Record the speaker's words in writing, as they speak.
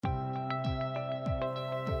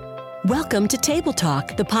Welcome to Table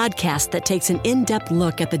Talk, the podcast that takes an in-depth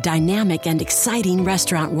look at the dynamic and exciting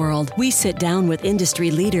restaurant world. We sit down with industry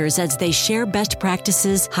leaders as they share best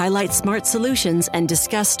practices, highlight smart solutions, and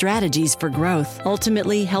discuss strategies for growth,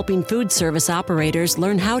 ultimately helping food service operators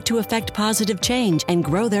learn how to effect positive change and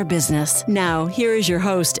grow their business. Now, here is your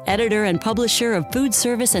host, editor, and publisher of Food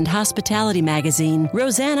Service and Hospitality magazine,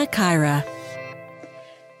 Rosanna Caira.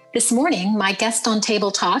 This morning, my guest on Table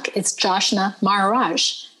Talk is Joshna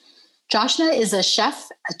Maharaj. Joshna is a chef,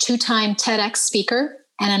 a two-time TEDx speaker,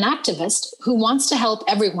 and an activist who wants to help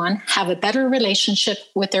everyone have a better relationship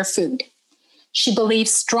with their food. She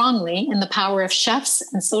believes strongly in the power of chefs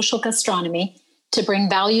and social gastronomy to bring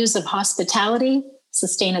values of hospitality,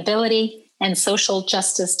 sustainability, and social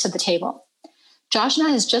justice to the table. Joshna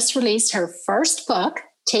has just released her first book,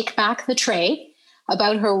 Take Back the Tray,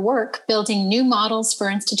 about her work building new models for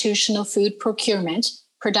institutional food procurement,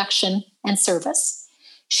 production, and service.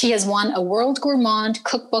 She has won a World Gourmand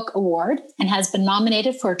Cookbook Award and has been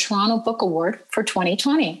nominated for a Toronto Book Award for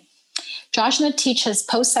 2020. Joshna teaches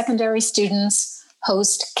post-secondary students,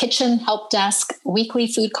 hosts Kitchen Help Desk, a weekly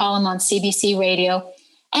food column on CBC Radio,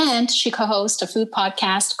 and she co-hosts a food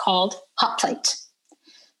podcast called Hot Plate.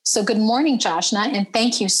 So good morning, Joshna, and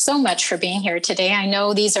thank you so much for being here today. I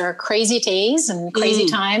know these are crazy days and crazy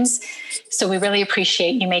times, so we really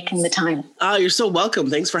appreciate you making the time. Oh, you're so welcome.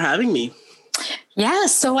 Thanks for having me. Yeah,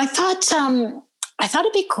 so I thought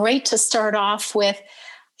it'd be great to start off with,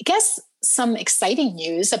 I guess, some exciting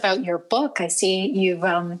news about your book. I see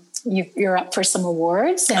you're up for some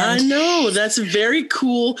awards. And I know, that's very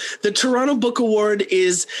cool. The Toronto Book Award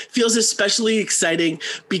feels especially exciting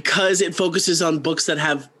because it focuses on books that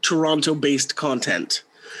have Toronto-based content.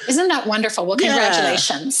 Isn't that wonderful? Well,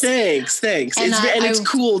 congratulations. Yeah, thanks. And it's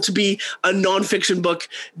cool to be a nonfiction book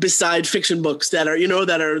beside fiction books that are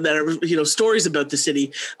stories about the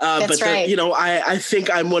city. That's right. I think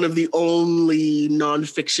I'm one of the only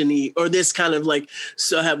nonfiction-y or this kind of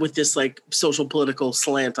with this social political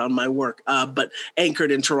slant on my work, but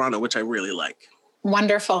anchored in Toronto, which I really like.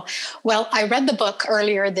 Wonderful. Well, I read the book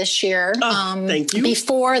earlier this year. Thank you.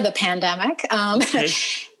 Before the pandemic. Okay.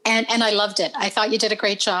 And I loved it. I thought you did a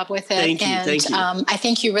great job with it. Thank you. I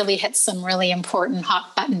think you really hit some really important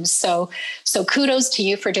hot buttons. So kudos to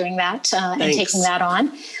you for doing that and taking that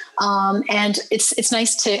on. And it's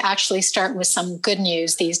nice to actually start with some good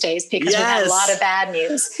news these days because we had a lot of bad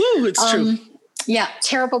news. Woo, it's true. Yeah,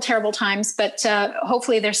 terrible times. But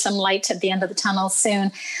hopefully there's some light at the end of the tunnel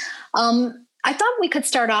soon. I thought we could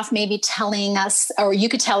start off maybe telling us, or you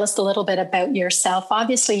could tell us a little bit about yourself.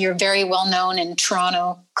 Obviously, you're very well known in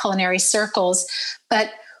Toronto culinary circles,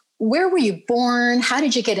 but where were you born? How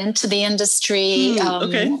did you get into the industry?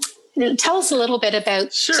 Okay. Tell us a little bit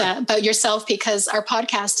about yourself, because our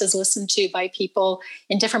podcast is listened to by people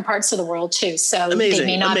in different parts of the world too. So they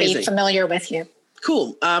may not be familiar with you.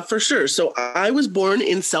 Cool. For sure. So I was born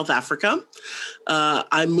in South Africa.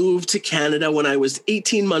 I moved to Canada when I was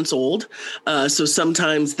 18 months old. So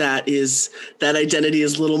sometimes that identity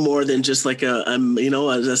is a little more than just like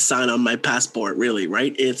a sign on my passport, really,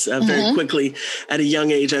 right? It's very quickly at a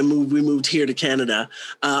young age, we moved here to Canada.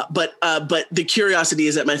 But the curiosity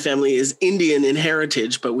is that my family is Indian in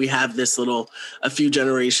heritage, but we have a few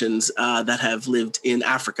generations that have lived in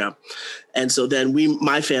Africa. And so then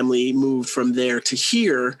my family moved from there to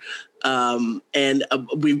here. And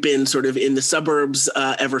we've been sort of in the suburbs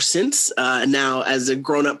ever since. Now, as a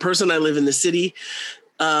grown-up person, I live in the city.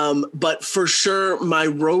 But for sure, my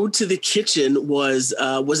road to the kitchen was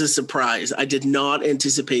a surprise. I did not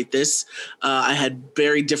anticipate this. I had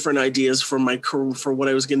very different ideas for my career, for what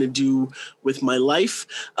I was going to do with my life.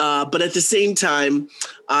 But at the same time,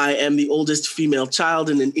 I am the oldest female child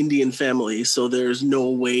in an Indian family, so there's no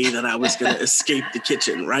way that I was going to escape the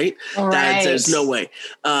kitchen, right? There's no way.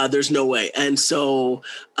 There's no way. And so,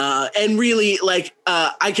 and really,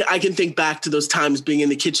 I can think back to those times being in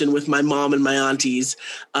the kitchen with my mom and my aunties,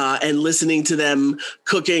 and listening to them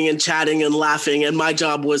cooking and chatting and laughing. And my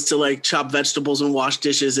job was to chop vegetables and wash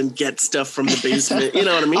dishes and get stuff from the basement. You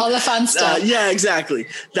know what I mean? All the fun stuff. Yeah, exactly.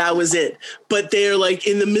 That was it. But they're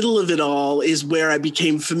in the middle of it all is where I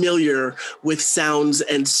became familiar with sounds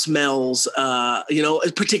and smells,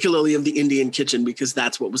 particularly of the Indian kitchen, because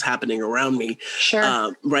that's what was happening around me.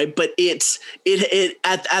 Sure. Right. But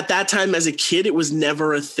at that time as a kid, it was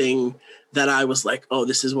never a thing that I was like, oh,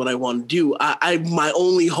 this is what I want to do. My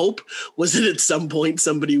only hope was that at some point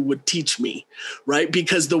somebody would teach me, right?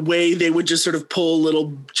 Because the way they would just sort of pull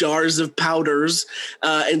little jars of powders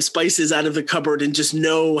and spices out of the cupboard and just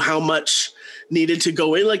know how much needed to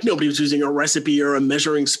go in. Like nobody was using a recipe or a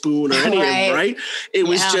measuring spoon or any of it, right? It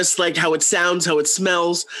was just like how it sounds, how it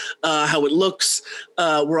smells, how it looks,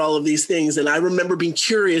 were all of these things. And I remember being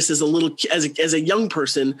curious as a young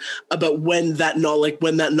person about when that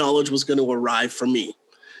knowledge was going to arrive for me.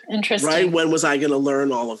 Interesting. Right? When was I going to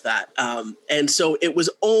learn all of that? And so it was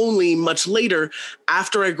only much later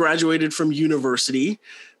after I graduated from university.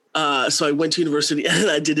 So I went to university and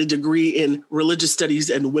I did a degree in religious studies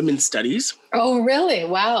and women's studies. Oh, really?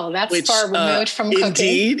 Wow. That's far removed from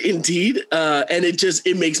cooking. Indeed. And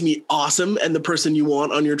it makes me awesome and the person you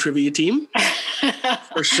want on your trivia team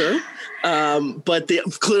for sure. But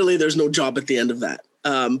clearly there's no job at the end of that.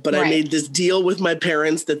 But I made this deal with my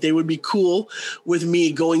parents that they would be cool with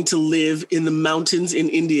me going to live in the mountains in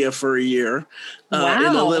India for a year in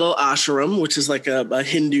a little ashram, which is like a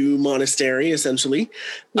Hindu monastery, essentially.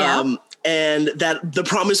 Yeah. And that the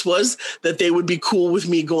promise was that they would be cool with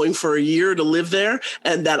me going for a year to live there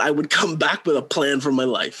and that I would come back with a plan for my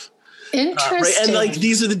life. Interesting. Right? And like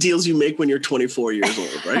these are the deals you make when you're 24 years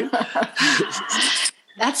old, right?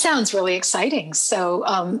 That sounds really exciting.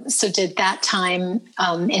 So, so did that time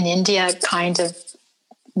in India kind of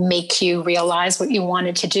make you realize what you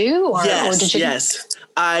wanted to do? Or did you? Yes.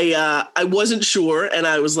 I wasn't sure, and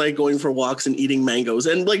I was like going for walks and eating mangoes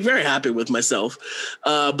and like very happy with myself.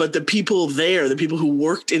 But the people there, the people who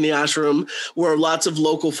worked in the ashram were lots of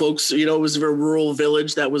local folks. You know, it was a rural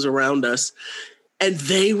village that was around us. And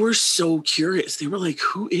they were so curious. They were like,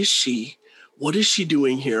 who is she? What is she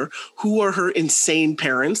doing here? Who are her insane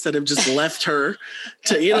parents that have just left her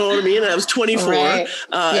to, you know what I mean? And I was 24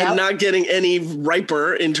 and not getting any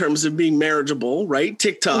riper in terms of being marriageable, right?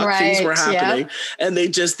 TikTok, things were happening. And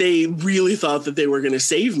they really thought that they were going to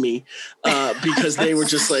save me because they were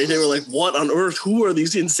just like, what on earth? Who are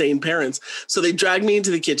these insane parents? So they dragged me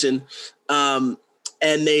into the kitchen.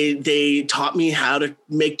 And they taught me how to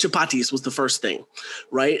make chapatis was the first thing,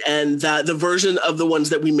 right? And the version of the ones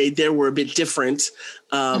that we made there were a bit different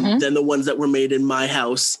than the ones that were made in my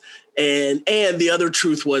house. And the other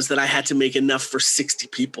truth was that I had to make enough for 60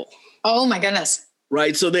 people. Oh my goodness.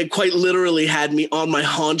 Right. So they quite literally had me on my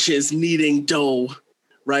haunches kneading dough.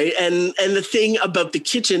 Right. And the thing about the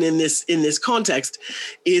kitchen in this context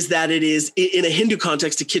is that it is in a Hindu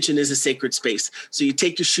context, a kitchen is a sacred space. So you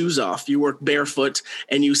take your shoes off, you work barefoot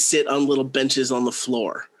and you sit on little benches on the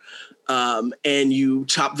floor. And you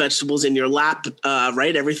chop vegetables in your lap.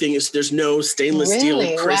 Right. There's no stainless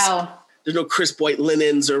steel crisp. Wow. There's no crisp white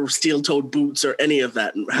linens or steel-toed boots or any of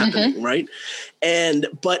that happening. Right.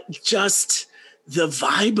 But just the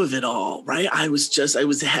vibe of it all, right?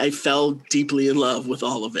 I fell deeply in love with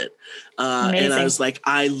all of it. And I was like,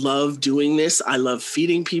 I love doing this. I love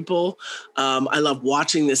feeding people. I love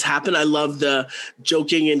watching this happen. I love the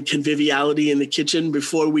joking and conviviality in the kitchen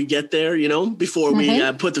before we get there, before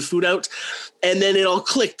we put the food out. And then it all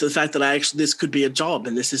clicked, the fact that this could be a job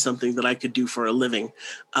and this is something that I could do for a living.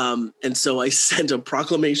 And so I sent a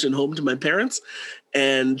proclamation home to my parents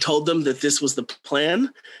and told them that this was the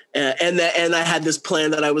plan. And I had this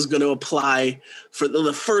plan that I was going to apply for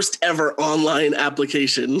the first ever online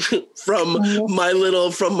application from my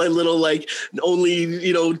little like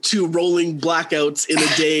only 2 rolling blackouts in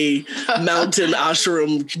a day mountain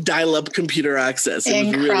ashram dial-up computer access. It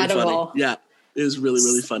was really funny. Yeah, it was really,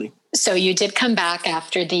 really funny. So you did come back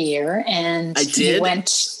after the year and you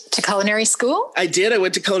went to culinary school? I did. I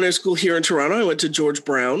went to culinary school here in Toronto. I went to George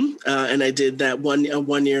Brown and I did that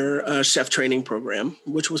one-year chef training program,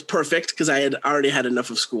 which was perfect because I had already had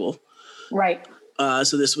enough of school. Right.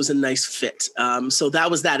 So this was a nice fit. So that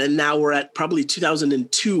was that. And now we're at probably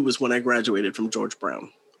 2002 was when I graduated from George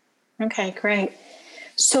Brown. Okay, great.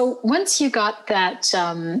 So once you got that,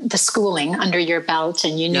 the schooling under your belt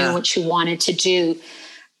and you knew what you wanted to do,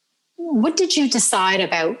 what did you decide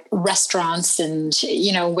about restaurants and,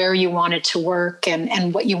 where you wanted to work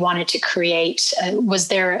and what you wanted to create? Was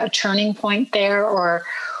there a turning point there or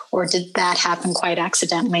did that happen quite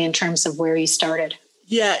accidentally in terms of where you started?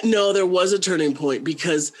 Yeah, no, there was a turning point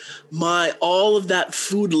because all of that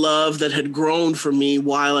food love that had grown for me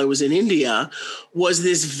while I was in India was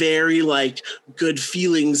this very like good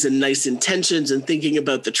feelings and nice intentions and thinking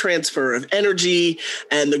about the transfer of energy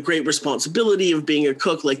and the great responsibility of being a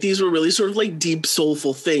cook. Like these were really sort of like deep,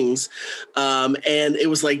 soulful things. And it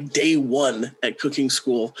was like day one at cooking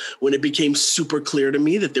school when it became super clear to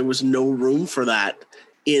me that there was no room for that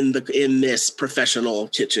in this professional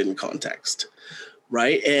kitchen context.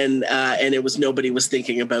 right? And it was, nobody was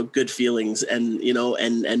thinking about good feelings and, you know,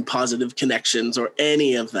 and positive connections or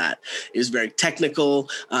any of that. It was very technical.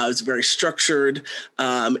 It was very structured.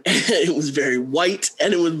 It was very white,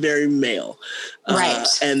 and it was very male. Right.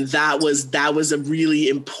 And that was a really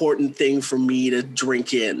important thing for me to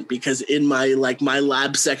drink in, because in my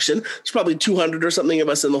lab section, there's probably 200 or something of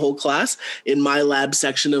us in the whole class. In my lab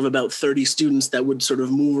section of about 30 students that would sort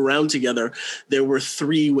of move around together, there were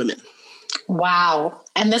 3 women. Wow.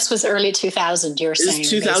 And this was early 2000, you're saying? It's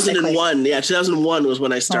 2001. Basically. Yeah, 2001 was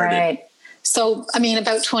when I started. Right. So, I mean,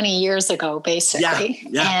 about 20 years ago, basically.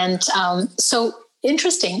 Yeah. And so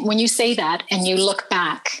interesting, when you say that and you look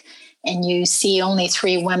back and you see only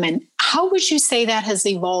 3 women, how would you say that has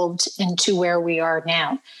evolved into where we are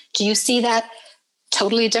now? Do you see that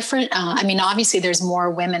totally different? I mean, obviously there's more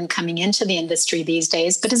women coming into the industry these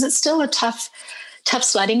days, but is it still a tough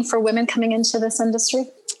sledding for women coming into this industry?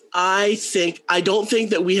 I don't think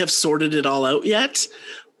that we have sorted it all out yet,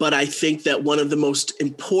 but I think that one of the most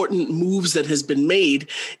important moves that has been made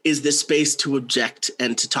is the space to object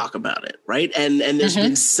and to talk about it, right? And there's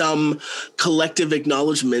been some collective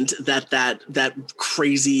acknowledgement that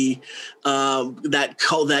crazy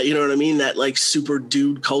that you know what I mean, that like super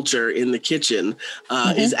dude culture in the kitchen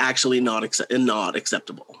is actually not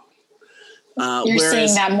acceptable. You're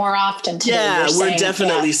seeing that more often today. Yeah, we're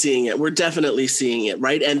definitely seeing it. We're definitely seeing it,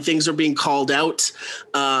 right? And things are being called out,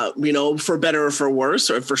 you know, for better or for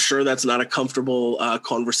worse, or for sure that's not a comfortable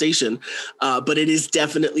conversation. But it is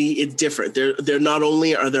definitely, it's different. There not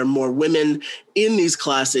only are there more women in these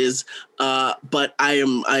classes, but I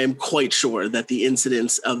am quite sure that the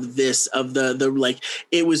incidence of this, of the like,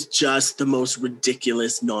 it was just the most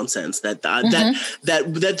ridiculous nonsense that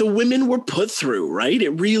the women were put through, right? It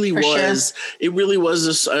really was. Sure. It really was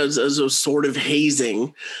a sort of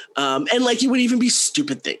hazing, and like it would even be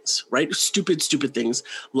stupid things, right? Stupid things.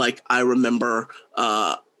 Like I remember.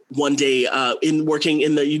 One day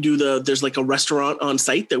there's like a restaurant on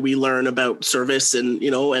site that we learn about service and,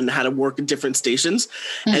 you know, and how to work at different stations.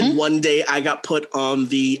 And one day I got put on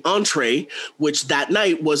the entree, which that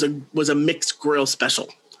night was a mixed grill special.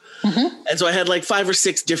 And so I had like 5 or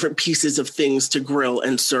 6 different pieces of things to grill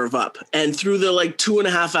and serve up. And through the like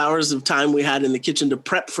 2.5 hours of time we had in the kitchen to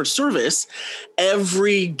prep for service,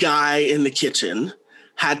 every guy in the kitchen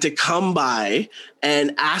had to come by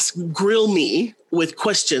and grill me with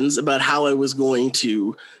questions about how I was going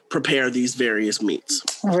to prepare these various meats.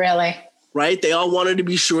 Really? Right? They all wanted to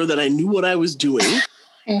be sure that I knew what I was doing.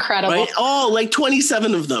 Incredible. Right? All like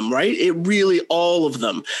 27 of them, right? It really, all of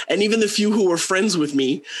them. And even the few who were friends with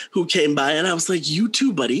me who came by, and I was like, you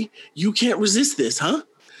too, buddy, you can't resist this, huh?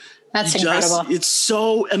 That's incredible. It's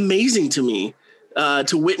so amazing to me.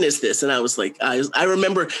 To witness this. And I was like, I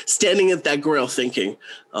remember standing at that grill thinking,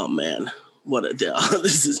 oh man,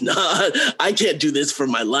 this is not, I can't do this for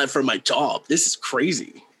my life, for my job. This is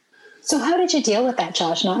crazy. So how did you deal with that,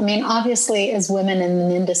 Josh? I mean, obviously as women in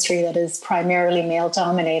an industry that is primarily male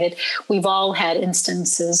dominated, we've all had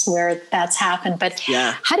instances where that's happened, but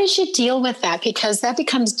how did you deal with that? Because that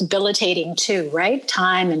becomes debilitating too, right?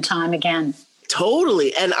 Time and time again.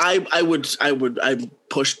 Totally. And I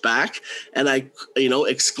pushed back and I, you know,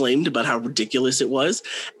 exclaimed about how ridiculous it was.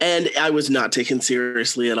 And I was not taken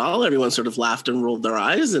seriously at all. Everyone sort of laughed and rolled their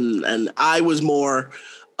eyes. And I was more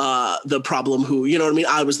the problem who, you know what I mean?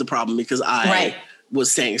 I was the problem because I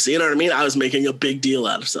was saying, so you know what I mean? I was making a big deal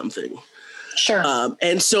out of something. Sure.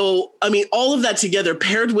 And so, I mean, all of that together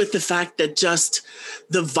paired with the fact that just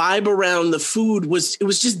the vibe around the food it was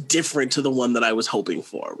just different to the one that I was hoping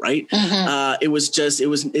for. Right.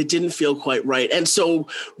 It didn't feel quite right. And so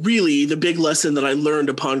really the big lesson that I learned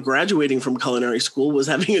upon graduating from culinary school was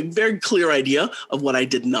having a very clear idea of what I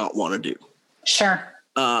did not want to do. Sure.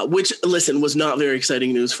 Which, listen, was not very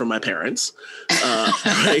exciting news for my parents.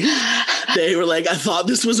 Right? They were like, I thought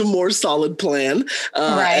this was a more solid plan.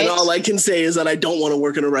 And all I can say is that I don't want to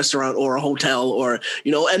work in a restaurant or a hotel or,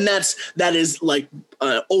 you know, and that is like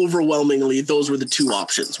overwhelmingly, those were the 2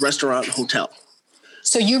 options, restaurant, hotel.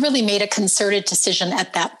 So you really made a concerted decision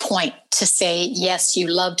at that point to say, yes, you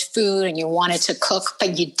loved food and you wanted to cook,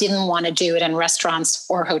 but you didn't want to do it in restaurants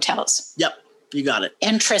or hotels. Yep. You got it.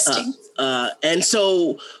 Interesting. And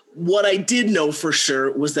so what I did know for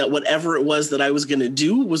sure was that whatever it was that I was going to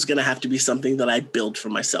do was going to have to be something that I built for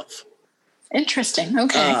myself. Interesting.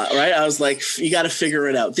 Okay. Right. I was like, you got to figure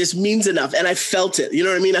it out. This means enough. And I felt it. You know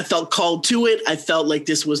what I mean? I felt called to it. I felt like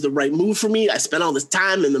this was the right move for me. I spent all this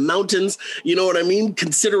time in the mountains, you know what I mean?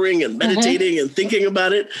 Considering and meditating and thinking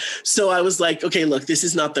about it. So I was like, okay, look, this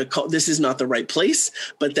is not the right place,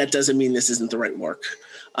 but that doesn't mean this isn't the right work.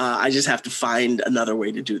 I just have to find another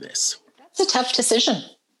way to do this. That's a tough decision.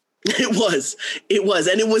 It was,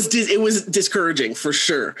 and it was discouraging for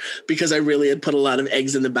sure, because I really had put a lot of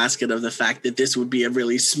eggs in the basket of the fact that this would be a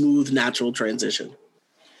really smooth, natural transition.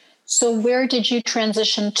 So where did you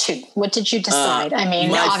transition to? What did you decide?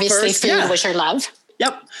 Obviously food was your love.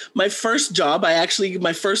 Yep. My first job,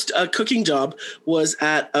 my first cooking job was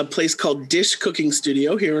at a place called Dish Cooking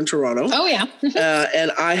Studio here in Toronto. Oh, yeah.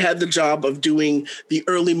 And I had the job of doing the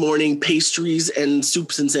early morning pastries and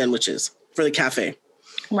soups and sandwiches for the cafe.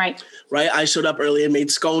 Right. I showed up early and made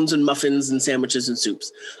scones and muffins and sandwiches and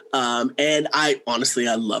soups. And I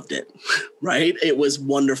loved it. Right. It was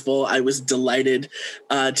wonderful. I was delighted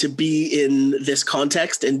to be in this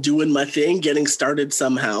context and doing my thing, getting started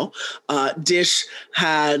somehow. Dish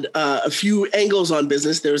had a few angles on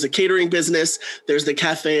business. There was a catering business, there's the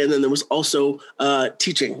cafe, and then there was also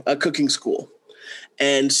teaching, a cooking school.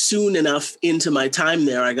 And soon enough into my time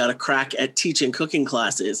there, I got a crack at teaching cooking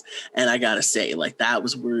classes. And I got to say, that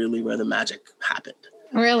was really where the magic happened.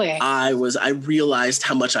 Really? I realized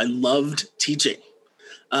how much I loved teaching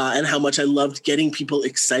and how much I loved getting people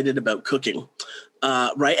excited about cooking.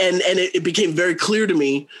 Right. And it became very clear to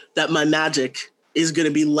me that my magic is going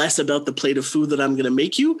to be less about the plate of food that I'm going to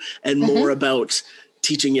make you and more about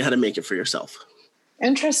teaching you how to make it for yourself.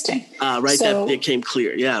 Interesting. Right. So, that became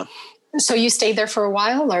clear. Yeah. So you stayed there for a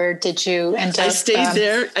while, or did you end up? I stayed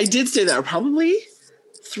there. I did stay there probably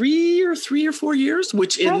 3 or 4 years,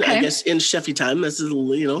 which I guess in Sheffy time, this is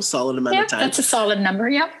a solid amount of time. That's a solid number.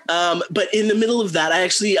 Yeah. But in the middle of that,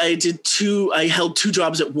 I held two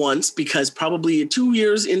jobs at once, because probably 2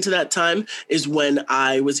 years into that time is when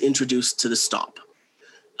I was introduced to the Stop.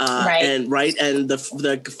 And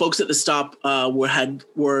the folks at the Stop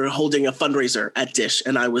were holding a fundraiser at Dish,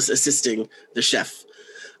 and I was assisting the chef.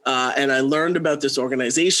 And I learned about this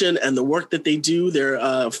organization and the work that they do.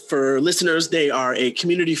 For listeners, they are a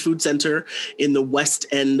community food center in the West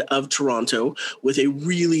End of Toronto with a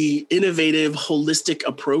really innovative, holistic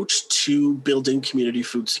approach to building community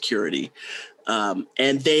food security. And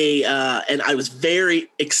I was very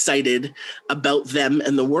excited about them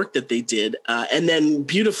and the work that they did. And then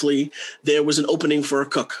beautifully, there was an opening for a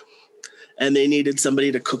cook, and they needed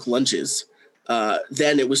somebody to cook lunches.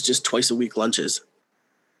 Then it was just twice a week lunches.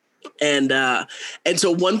 And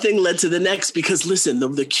so one thing led to the next, because listen,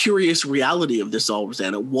 the curious reality of this all,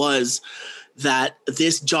 Rosanna, was that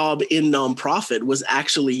this job in nonprofit was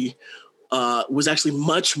actually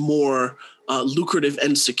much more lucrative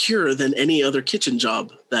and secure than any other kitchen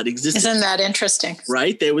job that existed. Isn't that interesting?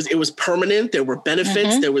 Right. It was permanent. There were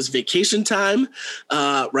benefits. There was vacation time.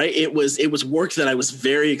 Right. It was work that I was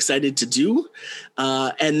very excited to do.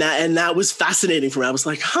 And that was fascinating for me. I was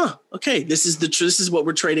like, okay, this is what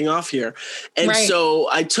we're trading off here. And so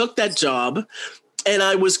I took that job, and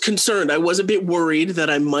I was concerned. I was a bit worried that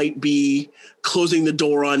I might be closing the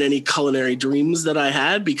door on any culinary dreams that I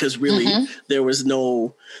had, because really there's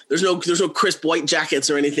no crisp white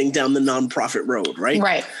jackets or anything down the nonprofit road.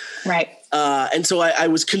 Right. And so I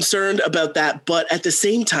was concerned about that, but at the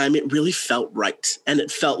same time, it really felt right. And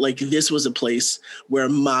it felt like this was a place where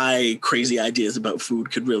my crazy ideas about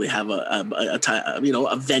food could really have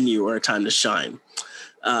a venue or a time to shine.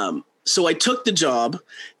 So I took the job,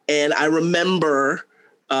 and I remember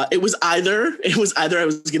it was either I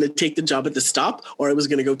was going to take the job at the Stop, or I was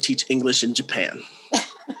going to go teach English in Japan.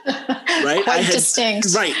 Right.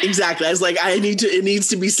 Distinct. Right. Exactly. I was like, it needs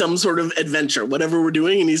to be some sort of adventure. Whatever we're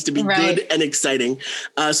doing, it needs to be good and exciting.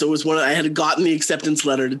 So it was I had gotten the acceptance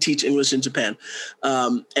letter to teach English in Japan.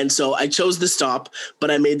 And so I chose the Stop, but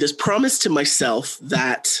I made this promise to myself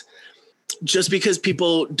that just because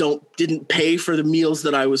people didn't pay for the meals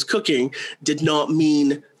that I was cooking did not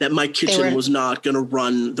mean that my kitchen was not going to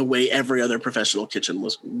run the way every other professional kitchen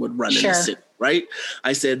would run in the city. Right.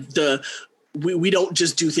 I said, we don't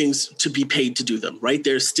just do things to be paid to do them, right?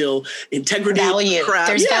 There's still integrity in our craft.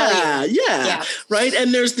 There's value. Yeah. Right.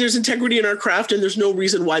 And there's integrity in our craft, and there's no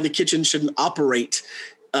reason why the kitchen shouldn't operate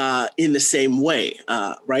in the same way.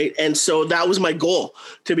 Right. And so that was my goal,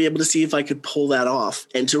 to be able to see if I could pull that off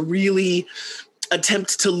and to really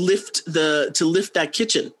attempt to lift that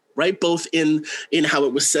kitchen. Right. Both in how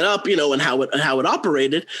it was set up, and how it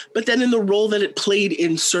operated, but then in the role that it played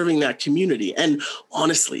in serving that community. And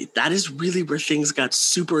honestly, that is really where things got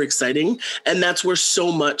super exciting. And that's where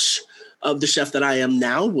so much of the chef that I am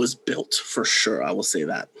now was built, for sure. I will say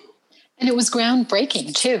that. And it was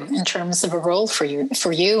groundbreaking too, in terms of a role for you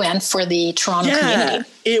and for the Toronto community.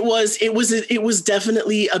 It was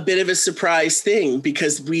definitely a bit of a surprise thing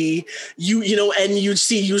because and you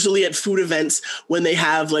see usually at food events when they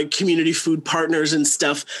have like community food partners and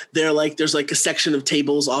stuff, there's like a section of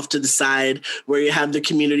tables off to the side where you have the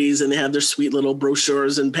communities and they have their sweet little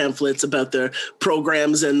brochures and pamphlets about their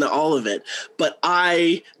programs and all of it. But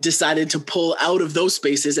I decided to pull out of those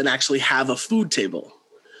spaces and actually have a food table.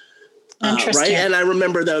 Right. And I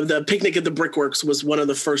remember the picnic at the Brickworks was one of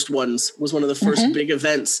the first big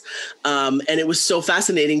events. And it was so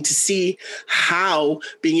fascinating to see how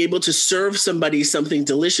being able to serve somebody something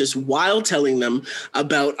delicious while telling them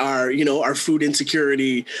about our food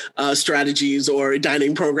insecurity strategies or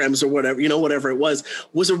dining programs or whatever it was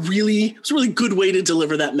a really good way to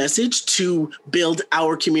deliver that message to build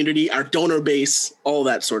our community, our donor base, all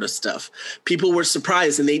that sort of stuff. People were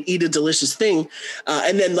surprised and they'd eat a delicious thing.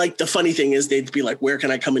 And then like the funny thing is they'd be like, where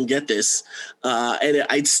can I come and get this? And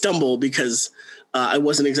I'd stumble because I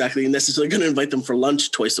wasn't exactly necessarily going to invite them for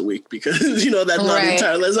lunch twice a week because, that's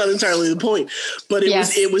not entirely the point. But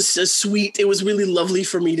it was a sweet, it was really lovely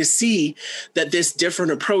for me to see that this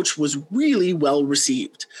different approach was really well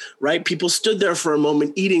received, right? People stood there for a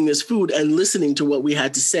moment eating this food and listening to what we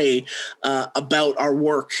had to say about our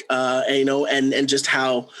work, and just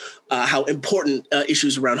how important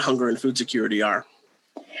issues around hunger and food security are.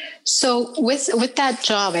 So with that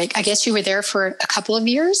job, I guess you were there for a couple of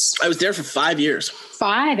years? I was there for 5 years.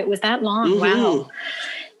 5? It was that long. Mm-hmm. Wow.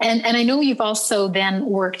 And I know you've also then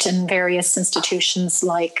worked in various institutions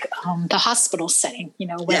like the hospital setting,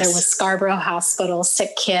 whether it was Scarborough Hospital,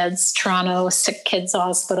 Sick Kids, Toronto Sick Kids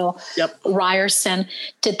Hospital, Ryerson.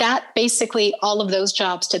 Did that basically, all of those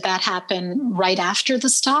jobs, did that happen right after the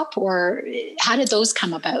stop or how did those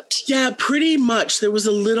come about? Yeah, pretty much. There was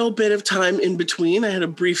a little bit of time in between. I had a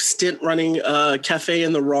brief stint running a cafe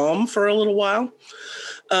in the ROM for a little while.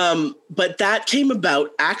 But that came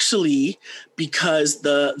about actually because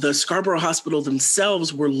the Scarborough Hospital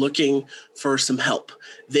themselves were looking for some help.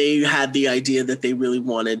 They had the idea that they really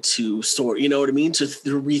wanted to sort, to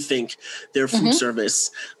rethink their food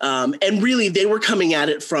service. And really they were coming at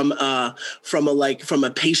it from a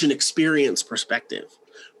patient experience perspective.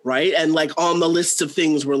 Right. And like on the lists of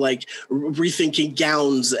things were like rethinking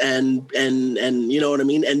gowns and you know what I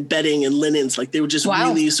mean? And bedding and linens. Like they were just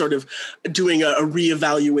really sort of doing a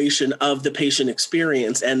reevaluation of the patient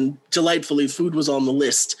experience. And delightfully, food was on the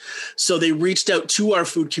list. So they reached out to our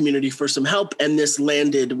food community for some help. And this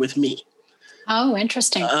landed with me. Oh,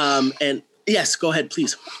 interesting. And yes, go ahead,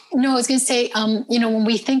 please. No, I was going to say, when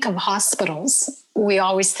we think of hospitals, we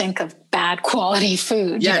always think of bad quality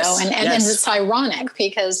food, and it's ironic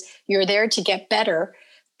because you're there to get better,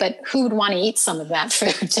 but who would want to eat some of that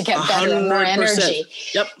food to get better and more energy?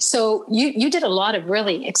 Yep. So you did a lot of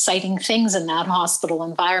really exciting things in that hospital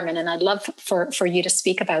environment. And I'd love for you to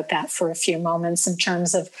speak about that for a few moments in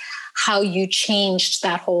terms of how you changed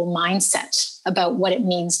that whole mindset about what it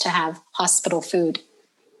means to have hospital food.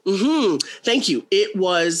 Mm-hmm. Thank you. It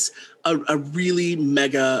was a really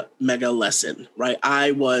mega lesson, right?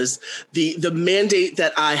 I was the mandate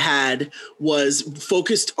that I had was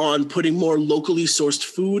focused on putting more locally sourced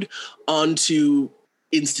food onto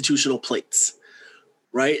institutional plates.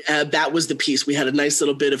 Right. That was the piece. We had a nice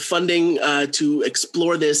little bit of funding to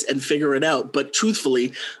explore this and figure it out. But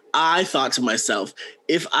truthfully, I thought to myself,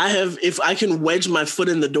 if I can wedge my foot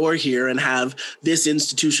in the door here and have this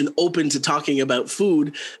institution open to talking about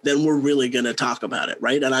food, then we're really going to talk about it.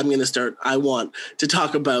 Right. And I want to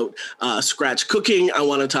talk about scratch cooking. I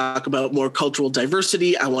want to talk about more cultural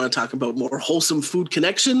diversity. I want to talk about more wholesome food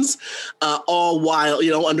connections, all while,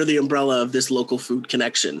 under the umbrella of this local food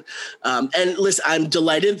connection. And listen, I'm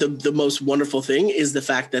delighted. The most wonderful thing is the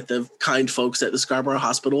fact that the kind folks at the Scarborough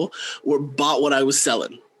Hospital bought what I was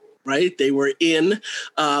selling. Right. They were in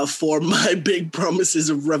for my big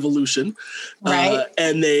promises of revolution. Right.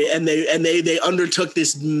 And they undertook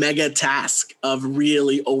this mega task of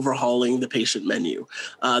really overhauling the patient menu.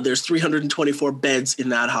 There's 324 beds in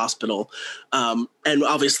that hospital. And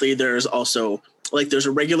obviously there's also there's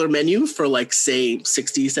a regular menu for say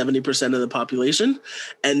 60-70% of the population.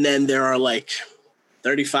 And then there are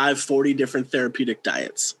 35-40 different therapeutic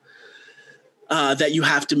diets. That you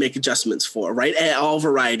have to make adjustments for, right? And all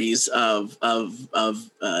varieties of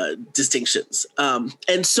distinctions.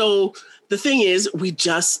 And so the thing is, we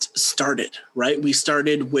just started, right? We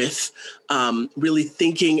started with really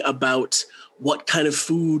thinking about what kind of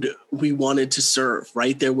food we wanted to serve,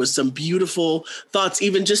 right? There was some beautiful thoughts,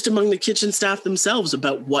 even just among the kitchen staff themselves,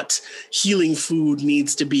 about what healing food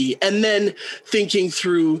needs to be. And then thinking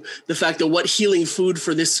through the fact that what healing food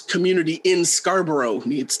for this community in Scarborough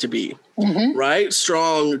needs to be, right?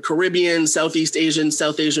 Strong Caribbean, South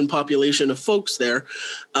Asian population of folks there.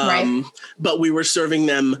 Right. But we were serving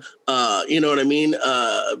them, you know what I mean?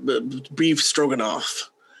 Beef stroganoff.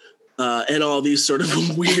 And all these sort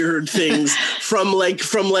of weird things from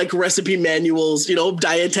recipe manuals, you know,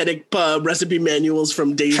 dietetic recipe manuals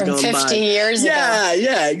from days gone by. 50 years ago.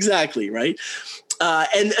 Yeah, exactly. Right.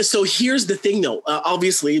 And so here's the thing, though.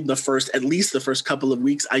 Obviously, at least the first couple of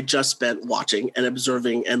weeks, I just spent watching and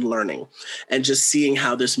observing and learning and just seeing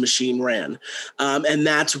how this machine ran. And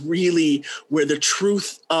that's really where the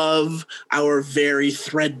truth of our very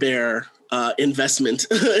threadbare investment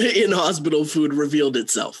in hospital food revealed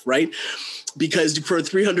itself, right? Because for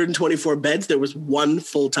 324 beds, there was one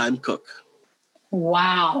full-time cook.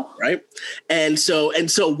 Wow. Right. And so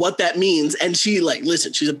what that means, and she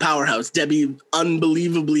listen, she's a powerhouse, Debbie,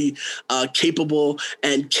 unbelievably capable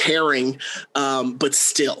and caring, but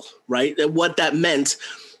still, right. And what that meant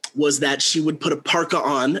was that she would put a parka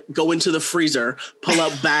on, go into the freezer, pull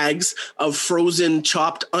out bags of frozen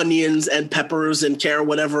chopped onions and peppers and carrot,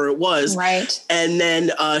 whatever it was. Right. And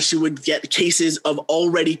then she would get cases of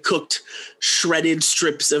already cooked shredded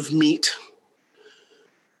strips of meat.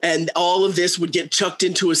 And all of this would get chucked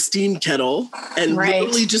into a steam kettle and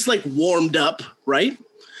literally just warmed up, right?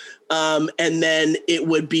 And then it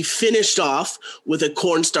would be finished off with a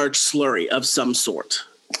cornstarch slurry of some sort.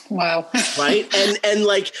 Wow. Right. And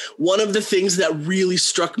one of the things that really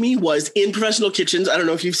struck me was in professional kitchens, I don't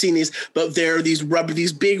know if you've seen these, but there are these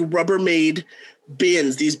big Rubbermaid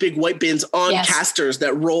bins, these big white bins on casters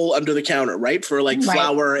that roll under the counter, right? For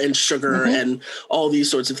flour and sugar and all these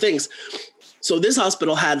sorts of things. So this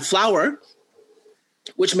hospital had flour,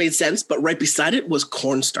 which made sense, but right beside it was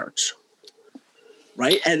cornstarch.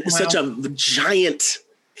 Right. And such a giant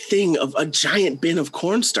bin of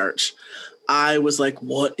cornstarch. I was like,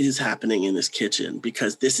 what is happening in this kitchen?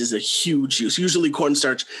 Because this is a huge use. Usually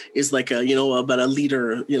cornstarch is about a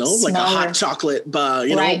liter, like a hot chocolate,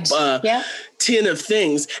 tin of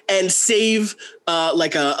things, and save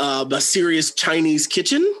a serious Chinese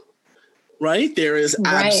kitchen. Right. There is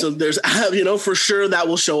for sure that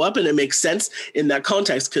will show up, and it makes sense in that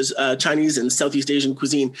context because Chinese and Southeast Asian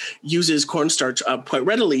cuisine uses cornstarch quite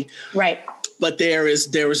readily. Right. But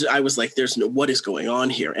I was like, what is going on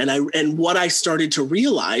here? And what I started to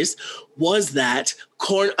realize was that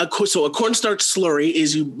a cornstarch slurry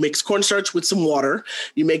is you mix cornstarch with some water,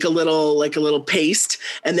 you make a little paste,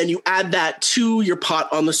 and then you add that to your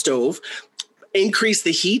pot on the stove, increase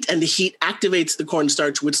the heat, and the heat activates the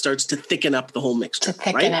cornstarch, which starts to thicken up the whole mixture.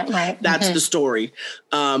 That's the story.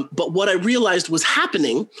 But what I realized was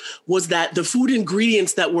happening was that the food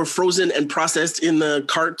ingredients that were frozen and processed in the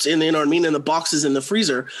carts, in the boxes in the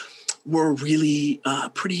freezer, were really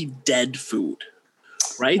pretty dead food.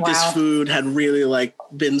 Right. Wow. This food had really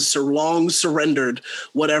been long surrendered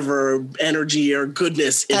whatever energy or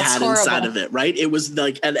goodness it had inside of it. Right. It was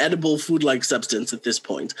like an edible food-like substance at this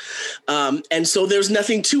point. And so there's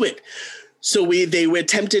nothing to it. So they were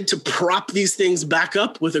attempted to prop these things back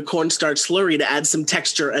up with a cornstarch slurry to add some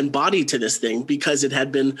texture and body to this thing because it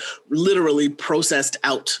had been literally processed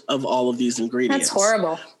out of all of these ingredients. That's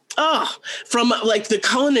horrible. From the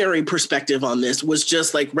culinary perspective on this was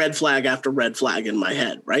just red flag after red flag in my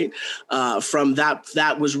head, right? From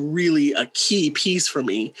that was really a key piece for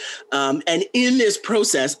me. And in this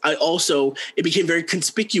process, it became very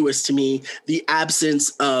conspicuous to me, the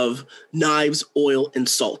absence of knives, oil, and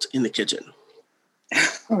salt in the kitchen.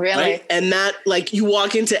 Really? Right? And that, you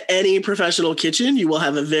walk into any professional kitchen, you will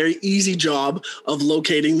have a very easy job of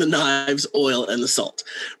locating the knives, oil, and the salt,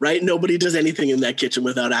 right? Nobody does anything in that kitchen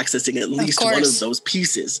without accessing at least one of those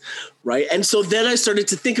pieces, right? And so then I started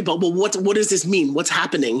to think about, well, what does this mean? What's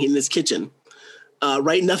happening in this kitchen,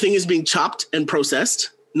 right? Nothing is being chopped and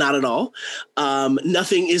processed, not at all.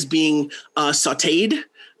 Nothing is being sautéed.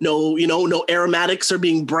 No aromatics are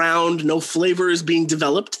being browned. No flavor is being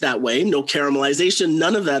developed that way. No caramelization.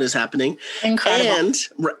 None of that is happening. Incredible.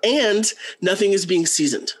 And nothing is being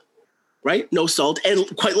seasoned, right? No salt.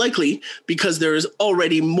 And quite likely because there is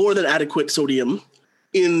already more than adequate sodium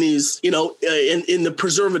in these, in the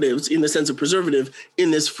preservatives, in the sense of preservative in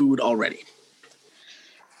this food already.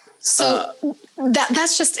 So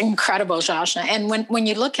that's just incredible, Joshna. And when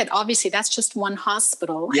you look at, obviously, that's just one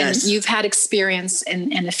hospital, and you've had experience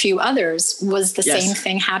in a few others. Was the same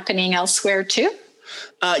thing happening elsewhere too?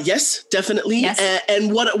 Yes, definitely. Yes.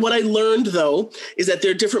 And what I learned, though, is that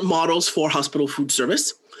there are different models for hospital food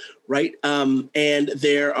service, right? And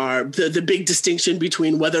there are the big distinction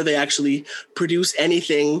between whether they actually produce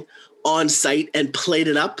anything on site and plate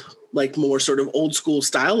it up, like more sort of old school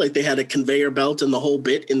style, like they had a conveyor belt and the whole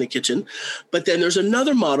bit in the kitchen. But then there's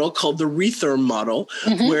another model called the retherm model,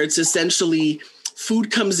 where it's essentially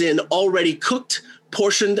food comes in already cooked,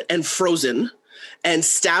 portioned, and frozen. And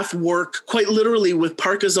staff work quite literally with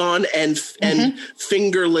parkas on and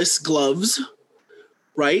fingerless gloves,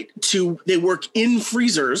 right? They work in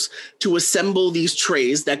freezers to assemble these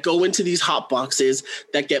trays that go into these hot boxes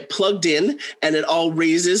that get plugged in, and it all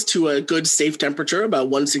raises to a good safe temperature, about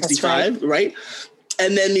 165, right?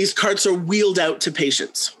 And then these carts are wheeled out to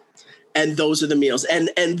patients. And those are the meals. And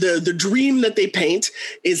the dream that they paint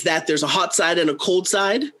is that there's a hot side and a cold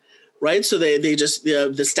side, right? So they just,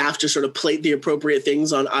 the staff just sort of plate the appropriate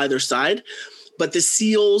things on either side. But the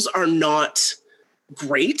seals are not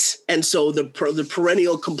great. And so the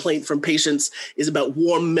perennial complaint from patients is about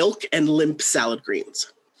warm milk and limp salad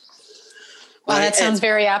greens. Wow, that sounds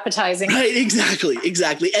very appetizing. Right, exactly.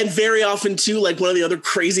 And very often too, like one of the other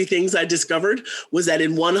crazy things I discovered was that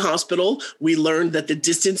in one hospital, we learned that the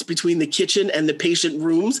distance between the kitchen and the patient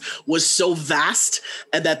rooms was so vast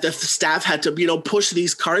and that the staff had to, push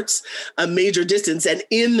these carts a major distance. And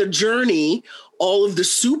in the journey, all of the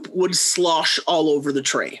soup would slosh all over the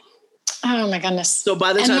tray. Oh my goodness! So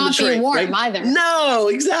by the time not the tray, be warm right? either. No,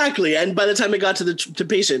 exactly. And by the time it got to the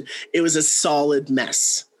patient, it was a solid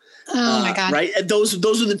mess. Oh my God! Right. And those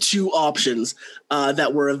are the two options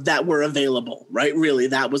that were available. Right. Really,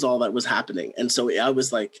 that was all that was happening. And so I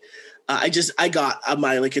was like,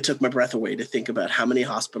 it took my breath away to think about how many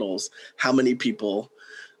hospitals, how many people,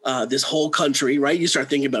 this whole country. Right. You start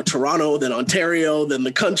thinking about Toronto, then Ontario, then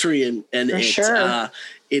the country, and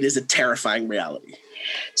it is a terrifying reality.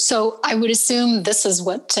 So I would assume this is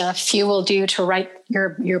what fueled you to write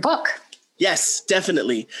your book. Yes,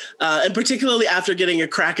 definitely. And particularly after getting a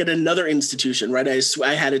crack at another institution, right?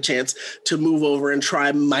 I had a chance to move over and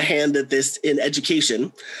try my hand at this in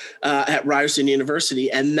education at Ryerson University.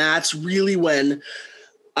 And that's really when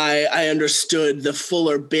I understood the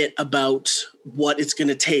fuller bit about what it's going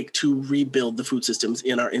to take to rebuild the food systems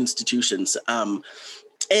in our institutions.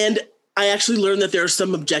 And I actually learned that there are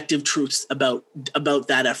some objective truths about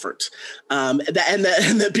that effort, and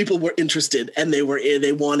that people were interested and they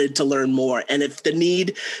wanted to learn more. And if the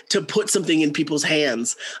need to put something in people's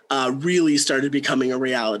hands really started becoming a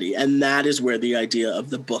reality, and that is where the idea of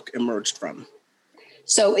the book emerged from.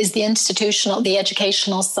 So is the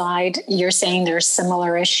educational side, you're saying there's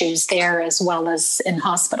similar issues there as well as in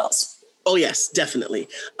hospitals? Oh, yes, definitely.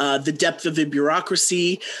 The depth of the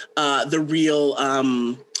bureaucracy, the real...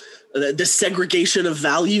 the segregation of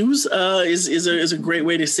values is a great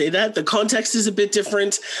way to say that. The context is a bit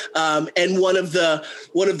different, and one of the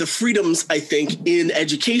freedoms I think in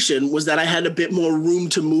education was that I had a bit more room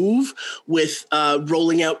to move with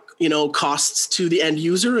rolling out costs to the end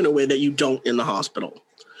user in a way that you don't in the hospital.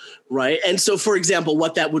 Right. And so, for example,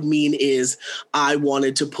 what that would mean is I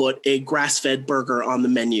wanted to put a grass-fed burger on the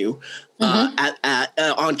menu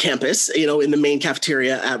on campus, in the main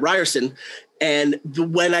cafeteria at Ryerson. And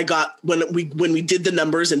when we did the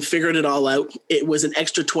numbers and figured it all out, it was an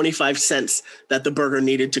extra 25 cents that the burger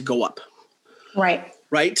needed to go up. Right.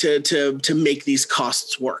 To make these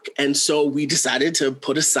costs work. And so we decided to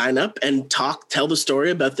put a sign up and tell the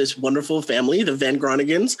story about this wonderful family, the Van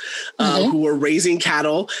Groningans, who were raising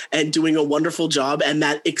cattle and doing a wonderful job. And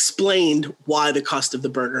that explained why the cost of the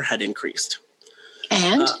burger had increased.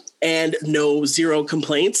 And zero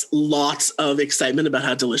complaints, lots of excitement about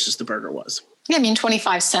how delicious the burger was. Yeah, I mean,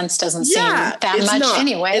 25 cents doesn't seem that much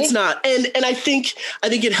anyway. It's not. And I think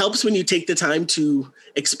it helps when you take the time to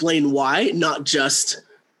explain why, not just,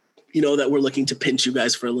 that we're looking to pinch you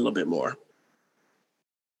guys for a little bit more.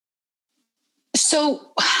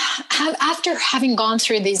 So after having gone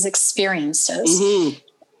through these experiences,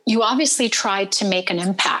 you obviously tried to make an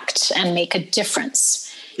impact and make a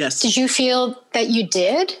difference. Yes. Did you feel that you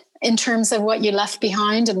did in terms of what you left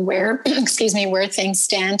behind and where things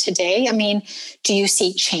stand today? I mean, do you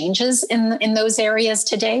see changes in those areas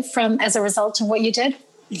today as a result of what you did?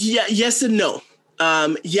 Yeah, yes and no.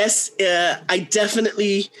 Yes, I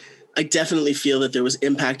definitely feel that there was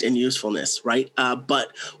impact and usefulness, right?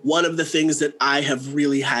 But one of the things that I have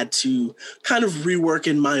really had to kind of rework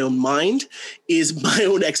in my own mind is my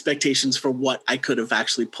own expectations for what I could have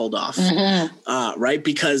actually pulled off, right?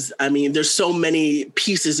 Because, I mean, there's so many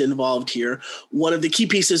pieces involved here. One of the key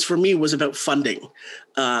pieces for me was about funding,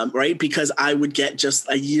 right? Because I would get just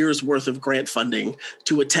a year's worth of grant funding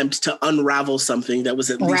to attempt to unravel something that was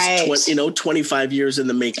at least 25 years in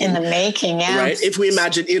the making. In the making, yeah. Right. If we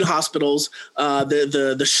imagine in hospitals,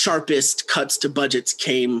 the sharpest cuts to budgets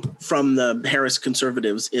came from the Harris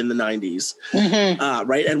conservatives in the 90s,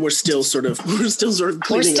 right? And we're still sort of cleaning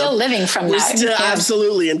we're still up. Living from that.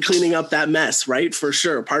 Absolutely, and cleaning up that mess, right? For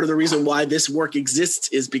sure. Part of the reason why this work exists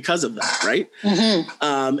is because of that, right?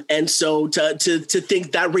 And so to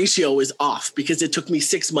think that ratio is off, because it took me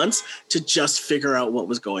 6 months to just figure out what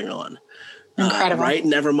was going on. Incredible. Right?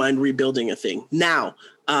 Never mind rebuilding a thing. Now,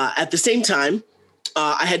 at the same time,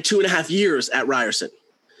 I had 2.5 years at Ryerson.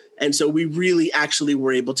 And so we really actually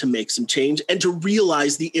were able to make some change and to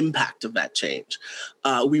realize the impact of that change.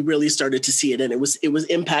 We really started to see it. And it was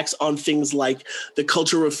impacts on things like the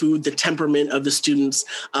culture of food, the temperament of the students.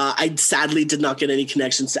 I sadly did not get any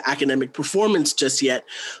connections to academic performance just yet.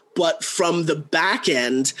 But from the back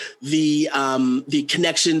end, the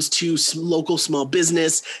connections to local small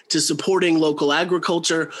business, to supporting local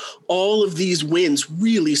agriculture, all of these wins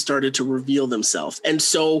really started to reveal themselves. And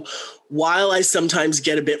so while I sometimes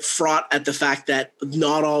get a bit fraught at the fact that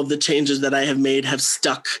not all of the changes that I have made have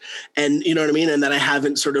stuck, and you know what I mean, and that I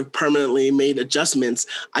haven't sort of permanently made adjustments,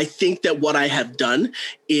 I think that what I have done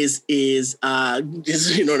is you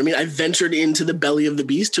know what I mean, I ventured into the belly of the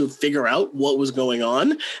beast to figure out what was going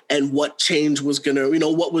on and what change was going to,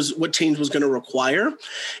 what change was going to require.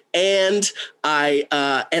 And I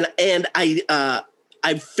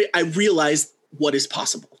realized what is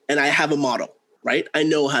possible, and I have a model. Right? I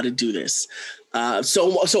know how to do this.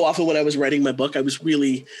 So often when I was writing my book, I was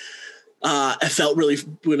really, I felt really,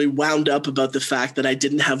 really wound up about the fact that I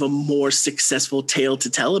didn't have a more successful tale to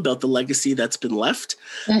tell about the legacy that's been left.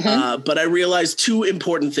 But I realized two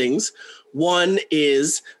important things. One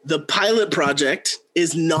is the pilot project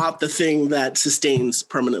is not the thing that sustains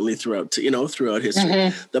permanently throughout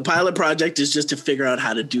history. The pilot project is just to figure out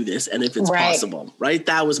how to do this and if it's possible, right?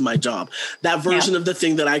 That was my job. That version of the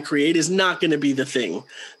thing that I create is not going to be the thing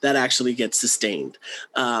that actually gets sustained.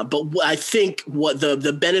 But I think what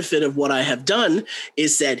the benefit of what I have done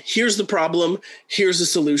is said, here's the problem, here's the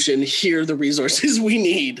solution, here are the resources we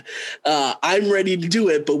need. I'm ready to do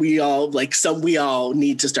it, but we all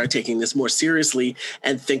need to start taking this more seriously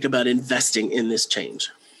and think about investing in this change.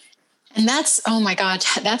 And that's, oh my God,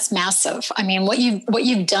 that's massive. I mean, what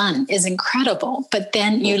you've done is incredible. But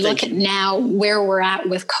then you look at now where we're at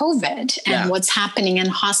with COVID and what's happening in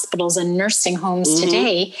hospitals and nursing homes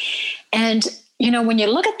today. And, when you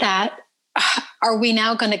look at that, are we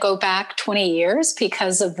now going to go back 20 years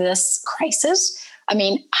because of this crisis? I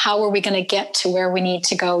mean, how are we going to get to where we need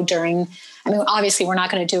to go obviously we're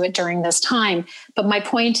not going to do it during this time. But my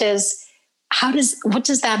point is, what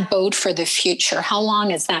does that bode for the future? How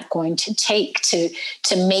long is that going to take to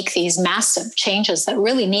make these massive changes that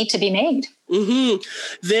really need to be made?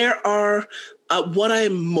 There are what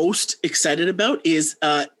I'm most excited about is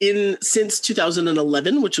since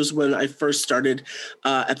 2011, which was when I first started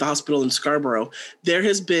at the hospital in Scarborough, there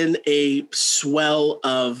has been a swell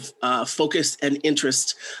of focus and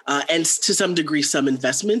interest and to some degree some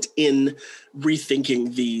investment in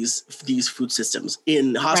rethinking these food systems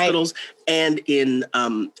in hospitals and in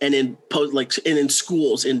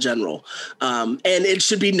schools in general. And it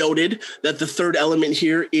should be noted that the third element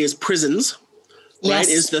here is prisons. Right,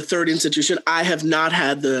 is the third institution. I have not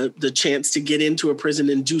had the chance to get into a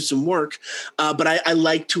prison and do some work, but I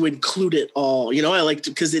like to include it all. I like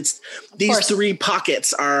to, because it's these three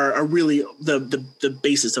pockets are really the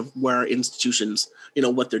basis of where our institutions,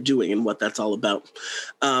 what they're doing and what that's all about.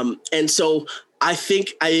 And so I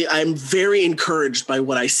think I'm very encouraged by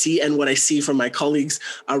what I see and what I see from my colleagues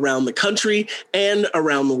around the country and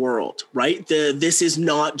around the world, right? This is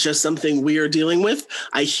not just something we are dealing with.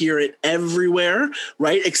 I hear it everywhere,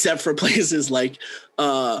 right? Except for places like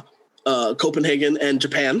Copenhagen and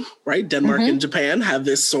Japan, right? Denmark and Japan have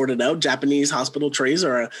this sorted out. Japanese hospital trays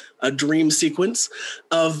are a dream sequence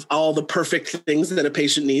of all the perfect things that a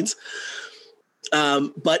patient needs.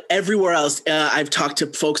 But everywhere else, I've talked to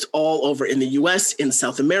folks all over in the U.S., in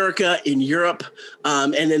South America, in Europe,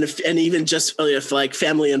 and even just like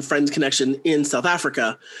family and friends connection in South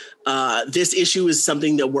Africa. This issue is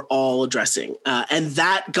something that we're all addressing. And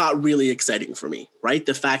that got really exciting for me, right?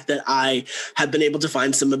 The fact that I have been able to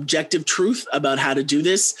find some objective truth about how to do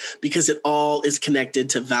this, because it all is connected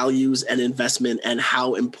to values and investment and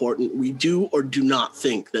how important we do or do not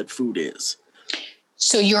think that food is.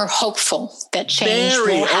 So you're hopeful that change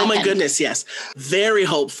will happen. Oh my goodness, yes. Very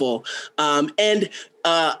hopeful.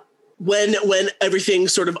 When everything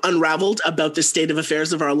sort of unraveled about the state of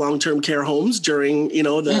affairs of our long-term care homes during,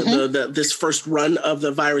 this first run of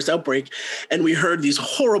the virus outbreak, and we heard these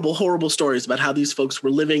horrible, horrible stories about how these folks were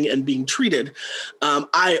living and being treated,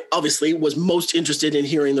 I obviously was most interested in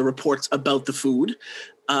hearing the reports about the food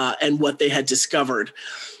and what they had discovered.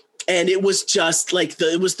 And it was just like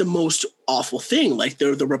it was the most awful thing. Like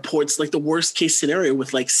the reports, like the worst case scenario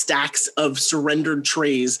with like stacks of surrendered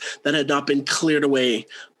trays that had not been cleared away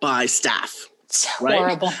by staff. It's right?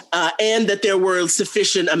 horrible. And that there were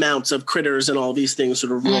sufficient amounts of critters and all these things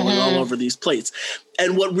sort of rolling all over these plates.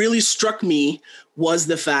 And what really struck me was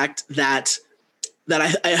the fact that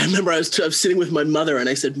I remember I was sitting with my mother and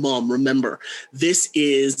I said, Mom, remember, this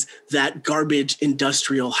is that garbage,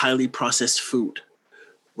 industrial, highly processed food.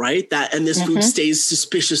 Right? And this food stays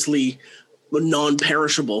suspiciously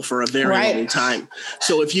non-perishable for a very long time.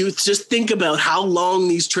 So if you just think about how long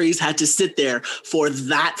these trays had to sit there for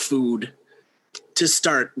that food to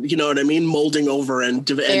start, you know what I mean, molding over and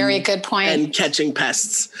very good point, and catching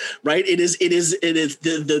pests, right? It is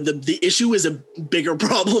the issue is a bigger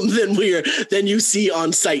problem than you see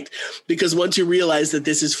on site, because once you realize that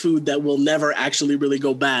this is food that will never actually really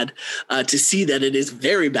go bad, to see that it is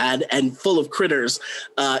very bad and full of critters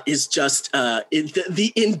is just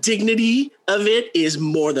the indignity of it is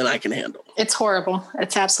more than I can handle. It's horrible.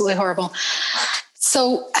 It's absolutely horrible.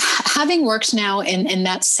 So having worked now in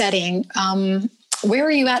that setting, where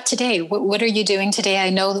are you at today? What are you doing today?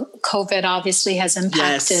 I know COVID obviously has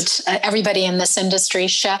impacted everybody in this industry,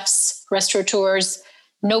 chefs, restaurateurs,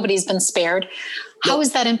 nobody's been spared. How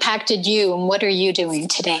has that impacted you and what are you doing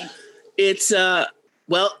today? It's,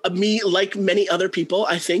 me, like many other people,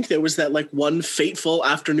 I think there was that like one fateful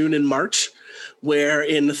afternoon in March where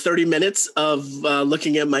in 30 minutes of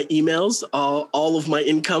looking at my emails, all of my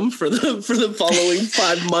income for the following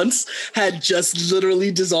 5 months had just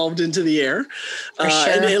literally dissolved into the air.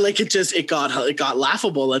 And it got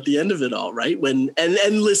laughable at the end of it all, right?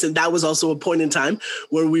 And listen, that was also a point in time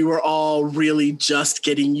where we were all really just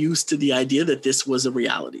getting used to the idea that this was a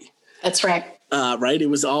reality. That's right. Right. It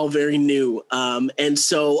was all very new. And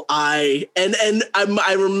so I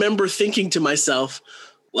remember thinking to myself,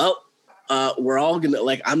 well, we're all going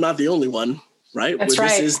to, I'm not the only one, right? That's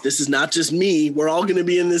right. This is not just me. We're all going to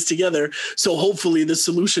be in this together. So hopefully the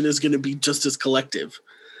solution is going to be just as collective,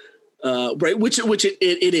 right? Which it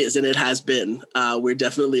is, and it has been. We're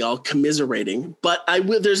definitely all commiserating, but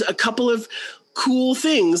there's a couple of cool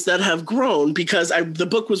things that have grown because the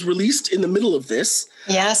book was released in the middle of this.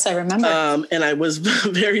 Yes, I remember. And I was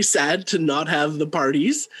very sad to not have the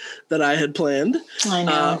parties that I had planned. I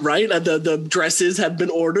know. Right? The dresses have been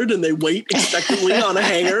ordered and they wait expectantly on a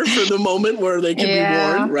hanger for the moment where they can be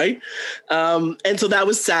worn, right? And so that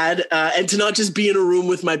was sad. And to not just be in a room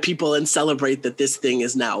with my people and celebrate that this thing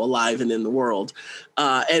is now alive and in the world.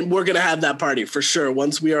 And we're going to have that party for sure.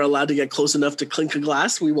 Once we are allowed to get close enough to clink a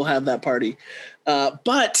glass, we will have that party.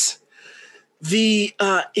 But the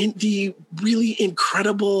really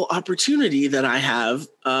incredible opportunity that I have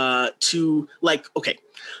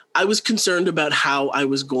I was concerned about how I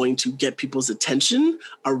was going to get people's attention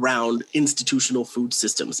around institutional food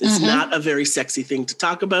systems. It's not a very sexy thing to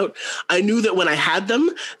talk about. I knew that when I had them,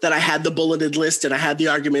 that I had the bulleted list and I had the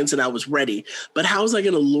arguments and I was ready. But how was I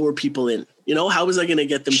going to lure people in? You know, how was I going to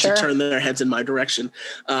get them to turn their heads in my direction?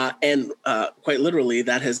 And quite literally,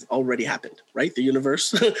 that has already happened, right? The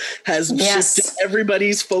universe has shifted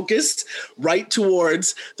everybody's focus right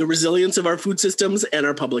towards the resilience of our food systems and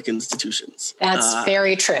our public institutions. That's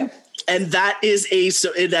very true. And that is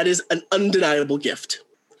an undeniable gift.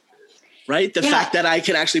 Right? The fact that I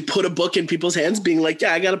can actually put a book in people's hands being like,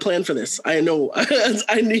 yeah, I got a plan for this. I know.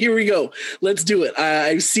 Here we go. Let's do it.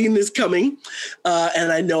 I've seen this coming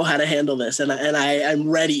and I know how to handle this. And I'm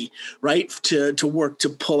ready, right, to work to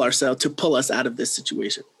pull us out of this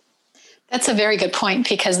situation. That's a very good point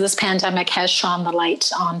because this pandemic has shone the light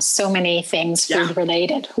on so many things food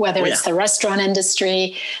related, whether it's the restaurant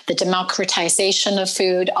industry, the democratization of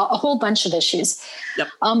food, a whole bunch of issues. Yep.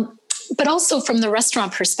 But also from the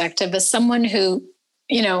restaurant perspective, as someone who,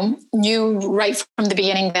 knew right from the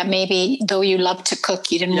beginning that maybe though you love to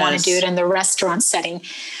cook, you didn't want to do it in the restaurant setting.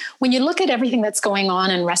 when you look at everything that's going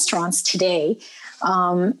on in restaurants today,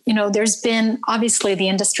 there's been, obviously the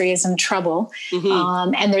industry is in trouble.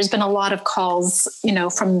 And there's been a lot of calls,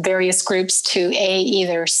 from various groups to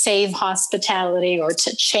either save hospitality or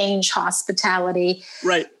to change hospitality.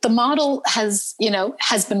 Right. The model has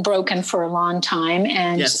been broken for a long time,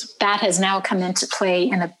 and that has now come into play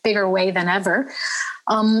in a bigger way than ever.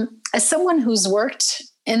 As someone who's worked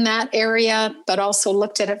in that area, but also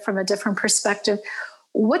looked at it from a different perspective,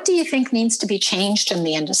 what do you think needs to be changed in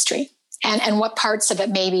the industry? And what parts of it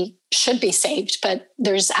maybe should be saved, but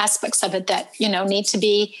there's aspects of it that, need to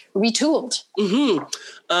be retooled.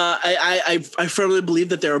 I firmly believe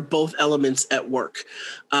that there are both elements at work.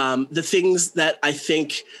 The things that I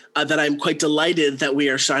think that I'm quite delighted that we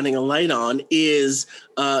are shining a light on is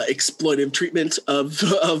exploitive treatment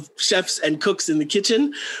of chefs and cooks in the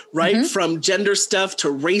kitchen, right? From gender stuff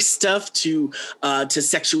to race stuff to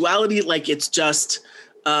sexuality. Like, it's just...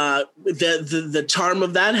 the charm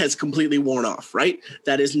of that has completely worn off, right?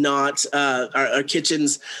 That is not, our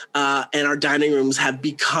kitchens and our dining rooms have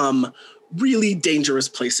become really dangerous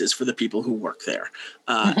places for the people who work there.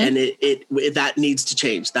 And that needs to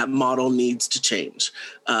change. That model needs to change.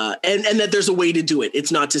 And that there's a way to do it.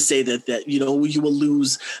 It's not to say that you will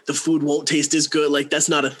lose, the food won't taste as good. Like, that's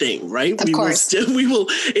not a thing, right? Of course. We will,